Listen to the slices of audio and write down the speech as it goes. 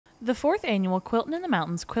The fourth annual Quiltin in the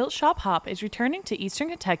Mountains Quilt Shop Hop is returning to Eastern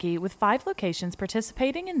Kentucky with 5 locations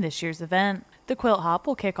participating in this year's event. The Quilt Hop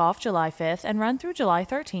will kick off July 5th and run through July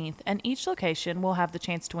 13th, and each location will have the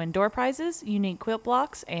chance to win door prizes, unique quilt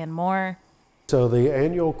blocks, and more. So the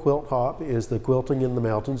annual Quilt Hop is the Quilting in the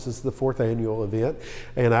Mountains. This is the 4th annual event,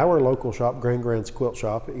 and our local shop, Grand Grant's Quilt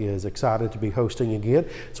Shop, is excited to be hosting again.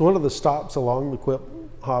 It's one of the stops along the Quilt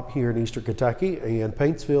Hop here in Eastern Kentucky, and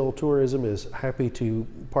Paintsville Tourism is happy to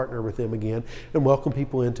partner with them again and welcome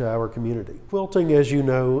people into our community. Quilting, as you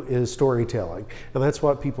know, is storytelling, and that's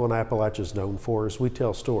what people in Appalachia is known for, is we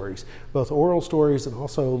tell stories, both oral stories and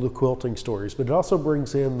also the quilting stories, but it also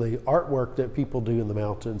brings in the artwork that people do in the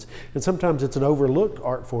mountains, and sometimes it's an overlooked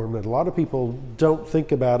art form that a lot of people don't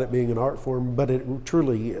think about it being an art form, but it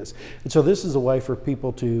truly is. And so this is a way for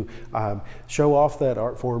people to show off that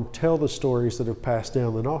art form, tell the stories that have passed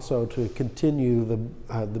down, and also to continue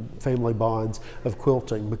the family bonds of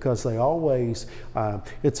quilting, because they always,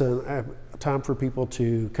 it's a time for people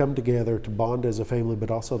to come together to bond as a family,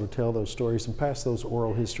 but also to tell those stories and pass those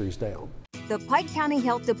oral histories down. The Pike County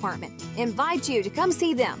Health Department invites you to come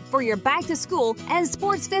see them for your back to school and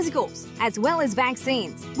sports physicals, as well as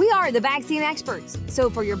vaccines. We are the vaccine experts, so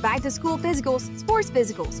for your back to school physicals, sports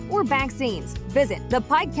physicals, or vaccines, visit the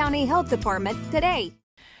Pike County Health Department today.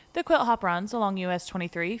 The Quilt Hop runs along US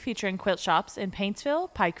 23, featuring quilt shops in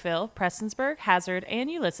Paintsville, Pikeville, Prestonsburg, Hazard,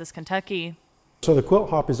 and Ulysses, Kentucky. So the Quilt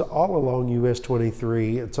Hop is all along US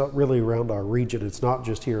 23. It's really around our region. It's not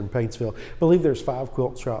just here in Paintsville. I believe there's 5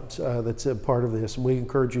 quilt shops that's a part of this, and we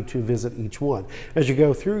encourage you to visit each one. As you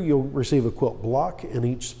go through, you'll receive a quilt block in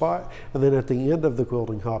each spot, and then at the end of the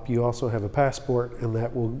Quilting Hop, you also have a passport, and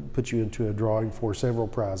that will put you into a drawing for several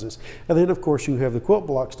prizes. And then, of course, you have the quilt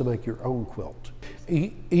blocks to make your own quilt.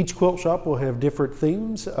 Each quilt shop will have different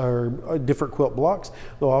themes or different quilt blocks.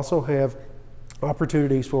 They'll also have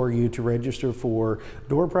opportunities for you to register for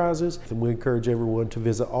door prizes, and we encourage everyone to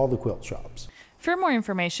visit all the quilt shops. For more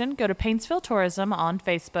information, go to Paintsville Tourism on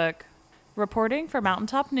Facebook. Reporting for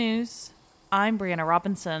Mountaintop News, I'm Brianna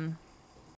Robinson.